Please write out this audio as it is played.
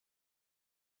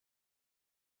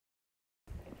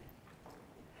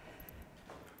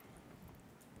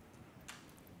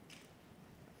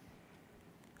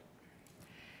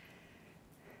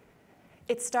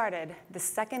It started the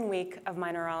second week of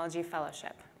my neurology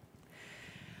fellowship.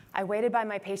 I waited by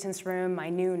my patient's room, my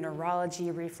new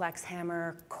neurology reflex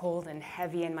hammer cold and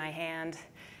heavy in my hand,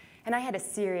 and I had a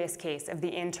serious case of the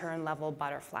intern level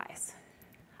butterflies.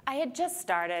 I had just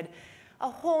started a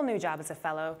whole new job as a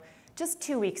fellow just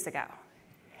 2 weeks ago,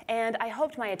 and I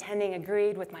hoped my attending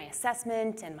agreed with my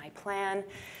assessment and my plan,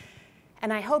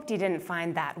 and I hoped he didn't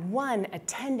find that one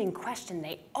attending question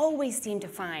they always seem to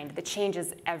find that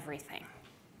changes everything.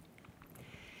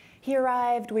 He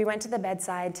arrived, we went to the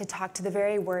bedside to talk to the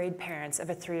very worried parents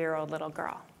of a 3-year-old little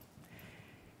girl.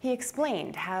 He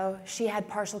explained how she had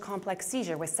partial complex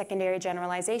seizure with secondary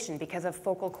generalization because of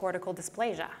focal cortical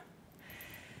dysplasia.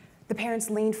 The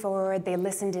parents leaned forward, they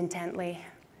listened intently,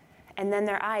 and then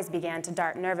their eyes began to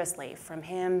dart nervously from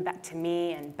him back to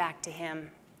me and back to him.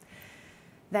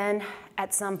 Then,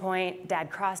 at some point,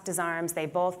 Dad crossed his arms, they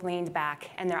both leaned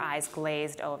back, and their eyes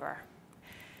glazed over.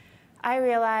 I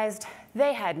realized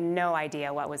they had no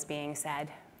idea what was being said.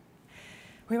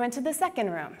 We went to the second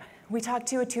room. We talked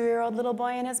to a 2-year-old little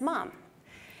boy and his mom,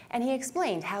 and he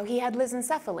explained how he had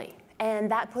lissencephaly, and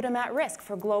that put him at risk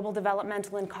for global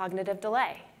developmental and cognitive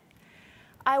delay.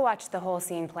 I watched the whole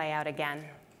scene play out again.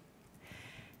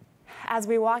 As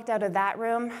we walked out of that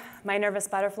room, my nervous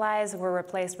butterflies were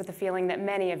replaced with a feeling that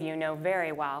many of you know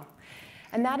very well,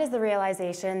 and that is the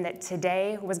realization that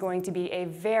today was going to be a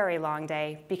very long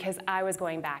day because I was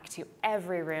going back to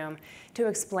every room to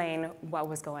explain what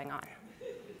was going on.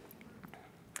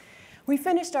 We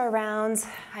finished our rounds.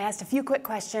 I asked a few quick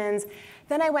questions.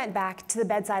 Then I went back to the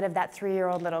bedside of that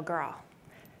 3-year-old little girl.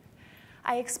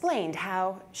 I explained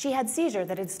how she had seizure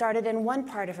that had started in one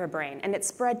part of her brain and it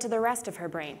spread to the rest of her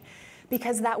brain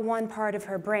because that one part of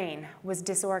her brain was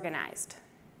disorganized.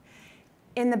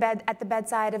 At the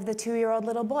bedside of the 2-year-old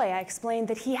little boy, I explained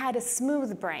that he had a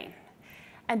smooth brain.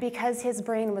 And because his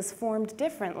brain was formed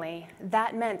differently,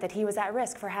 that meant that he was at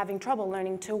risk for having trouble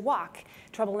learning to walk,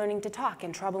 trouble learning to talk,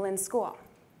 and trouble in school.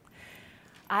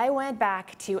 I went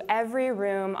back to every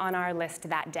room on our list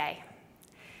that day,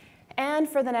 and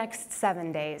for the next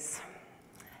 7 days.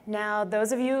 Now,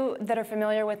 those of you that are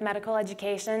familiar with medical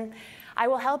education, I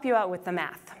will help you out with the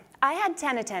math. I had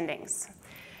 10 attendings.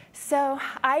 So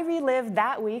I relived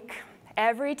that week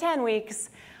every 10 weeks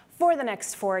for the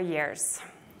next 4 years.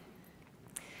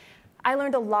 I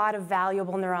learned a lot of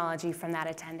valuable neurology from that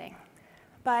attending,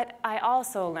 but I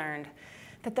also learned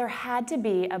that there had to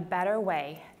be a better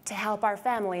way to help our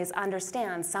families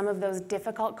understand some of those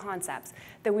difficult concepts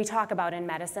that we talk about in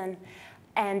medicine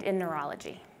and in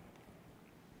neurology.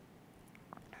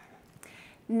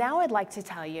 Now I'd like to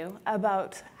tell you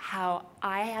about how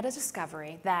I had a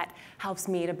discovery that helps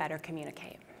me to better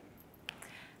communicate.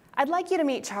 I'd like you to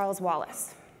meet Charles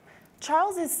Wallace.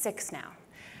 Charles is 6 now,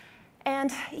 and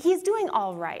he's doing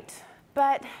all right,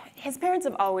 but his parents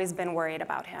have always been worried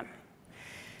about him.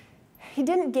 He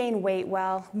didn't gain weight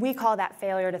well. We call that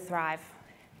failure to thrive.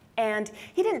 And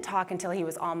he didn't talk until he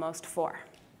was almost 4.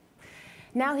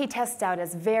 Now he tests out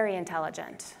as very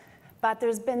intelligent, but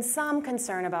there's been some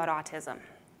concern about autism.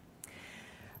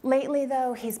 Lately,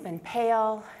 though, he's been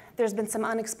pale, there's been some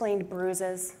unexplained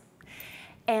bruises,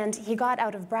 and he got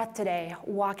out of breath today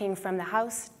walking from the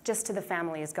house just to the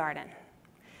family's garden.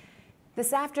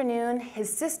 This afternoon,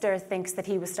 his sister thinks that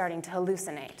he was starting to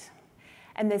hallucinate.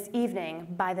 And this evening,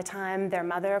 by the time their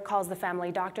mother calls the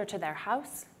family doctor to their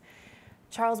house,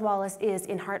 Charles Wallace is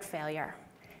in heart failure,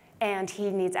 and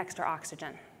he needs extra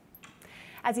oxygen.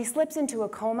 As he slips into a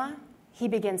coma, he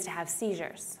begins to have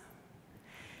seizures.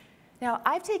 Now,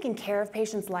 I've taken care of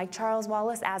patients like Charles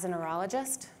Wallace as a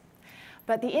neurologist,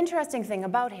 but the interesting thing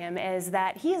about him is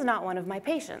that he is not one of my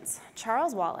patients.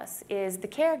 Charles Wallace is the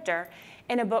character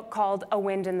in a book called A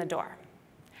Wind in the Door.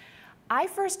 I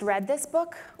first read this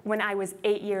book when I was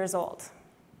 8 years old.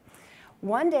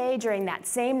 One day during that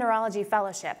same neurology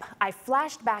fellowship, I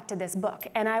flashed back to this book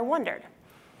and I wondered,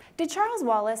 did Charles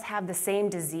Wallace have the same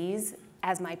disease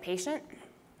as my patient?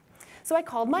 So I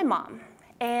called my mom,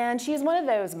 and she's one of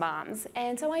those moms,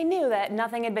 and so I knew that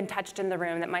nothing had been touched in the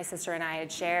room that my sister and I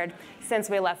had shared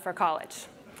since we left for college.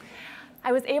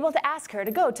 I was able to ask her to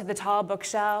go to the tall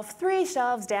bookshelf, 3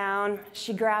 shelves down.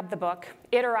 She grabbed the book.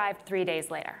 It arrived 3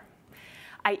 days later.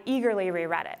 I eagerly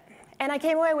reread it, and I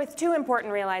came away with 2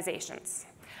 important realizations.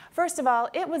 First of all,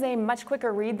 it was a much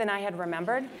quicker read than I had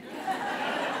remembered.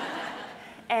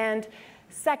 And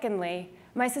secondly,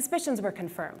 my suspicions were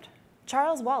confirmed.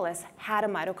 Charles Wallace had a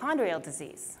mitochondrial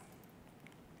disease.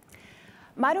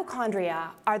 Mitochondria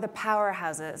are the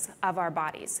powerhouses of our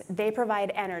bodies. They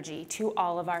provide energy to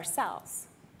all of our cells.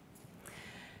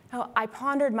 I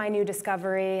pondered my new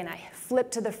discovery, and I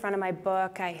flipped to the front of my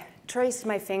book. I traced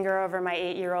my finger over my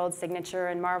 8-year-old signature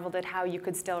and marveled at how you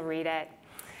could still read it.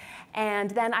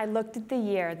 And then I looked at the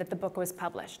year that the book was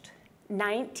published,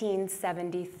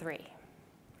 1973.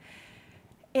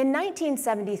 In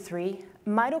 1973,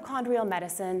 mitochondrial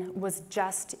medicine was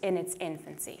just in its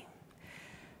infancy.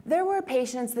 There were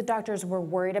patients that doctors were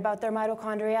worried about their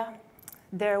mitochondria.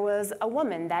 There was a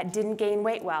woman that didn't gain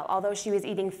weight well, although she was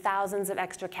eating thousands of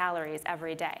extra calories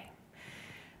every day.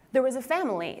 There was a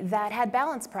family that had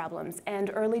balance problems and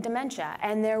early dementia,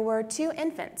 and there were 2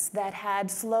 infants that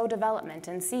had slow development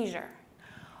and seizure.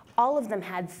 All of them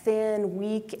had thin,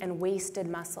 weak, and wasted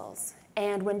muscles.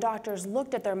 And when doctors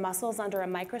looked at their muscles under a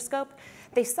microscope,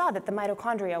 they saw that the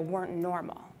mitochondria weren't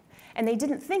normal. And they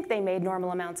didn't think they made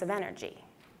normal amounts of energy.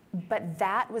 But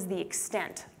that was the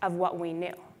extent of what we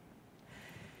knew.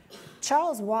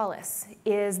 Charles Wallace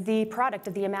is the product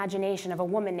of the imagination of a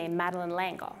woman named Madeleine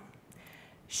L'Engle.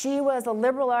 She was a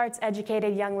liberal arts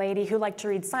educated young lady who liked to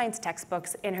read science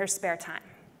textbooks in her spare time.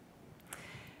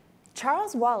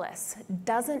 Charles Wallace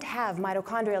doesn't have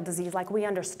mitochondrial disease like we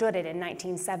understood it in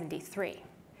 1973.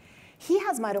 He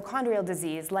has mitochondrial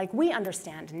disease like we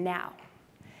understand now.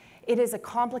 It is a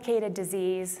complicated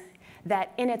disease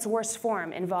that in its worst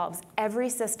form involves every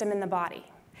system in the body,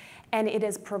 and it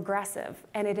is progressive,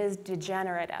 and it is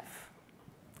degenerative.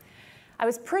 I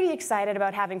was pretty excited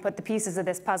about having put the pieces of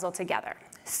this puzzle together,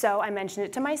 so I mentioned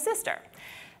it to my sister.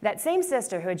 That same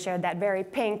sister who had shared that very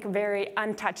pink, very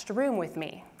untouched room with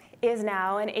me is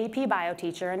now an AP bio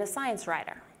teacher and a science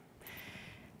writer.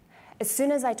 As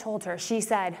soon as I told her, she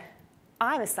said,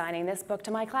 "I'm assigning this book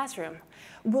to my classroom.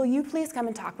 Will you please come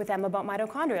and talk with them about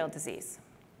mitochondrial disease?"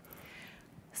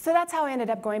 So that's how I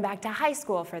ended up going back to high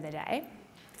school for the day.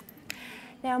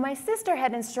 Now, my sister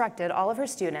had instructed all of her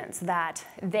students that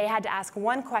they had to ask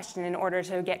one question in order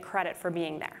to get credit for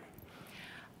being there.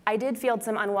 I did field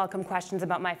some unwelcome questions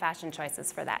about my fashion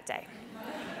choices for that day.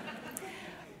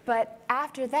 But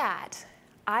after that,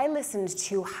 I listened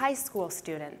to high school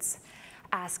students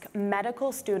ask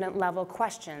medical student level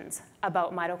questions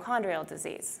about mitochondrial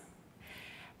disease.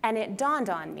 And it dawned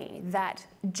on me that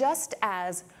just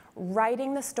as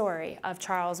writing the story of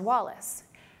Charles Wallace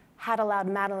had allowed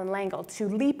Madeleine L'Engle to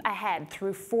leap ahead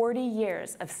through 40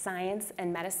 years of science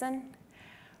and medicine,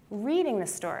 reading the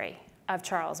story of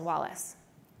Charles Wallace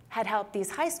had helped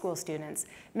these high school students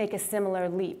make a similar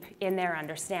leap in their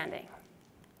understanding.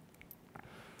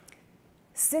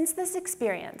 Since this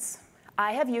experience,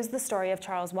 I have used the story of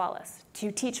Charles Wallace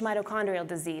to teach mitochondrial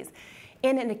disease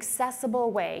in an accessible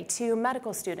way to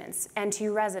medical students and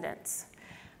to residents.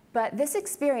 But this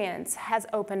experience has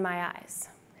opened my eyes.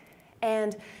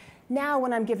 And now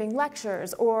when I'm giving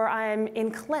lectures or I'm in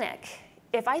clinic,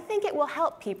 if I think it will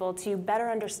help people to better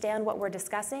understand what we're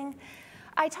discussing,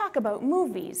 I talk about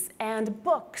movies and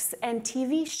books and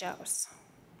TV shows.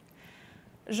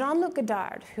 Jean-Luc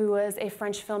Godard, who was a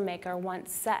French filmmaker,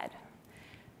 once said,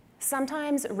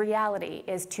 "Sometimes reality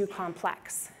is too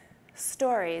complex.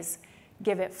 Stories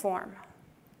give it form."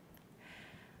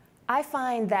 I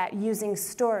find that using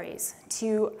stories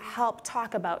to help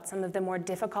talk about some of the more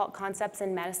difficult concepts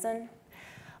in medicine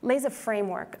lays a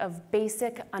framework of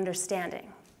basic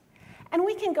understanding. And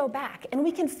we can go back and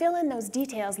we can fill in those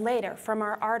details later from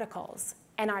our articles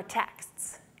and our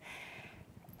texts.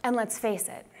 And let's face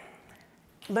it,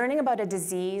 learning about a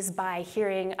disease by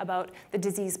hearing about the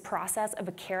disease process of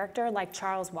a character like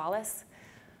Charles Wallace,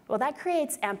 well, that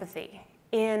creates empathy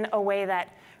in a way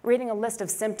that reading a list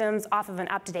of symptoms off of an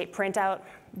up-to-date printout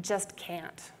just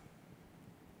can't.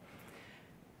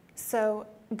 So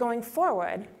going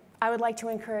forward, I would like to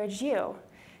encourage you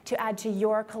to add to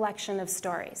your collection of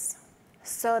stories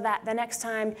so that the next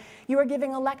time you are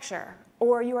giving a lecture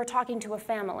or you are talking to a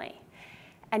family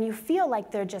and you feel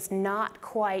like they're just not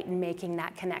quite making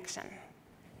that connection,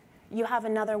 you have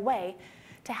another way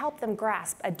to help them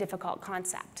grasp a difficult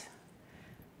concept.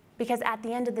 Because at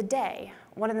the end of the day,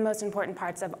 one of the most important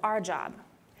parts of our job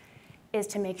is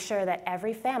to make sure that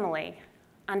every family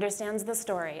understands the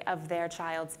story of their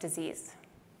child's disease.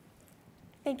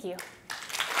 Thank you.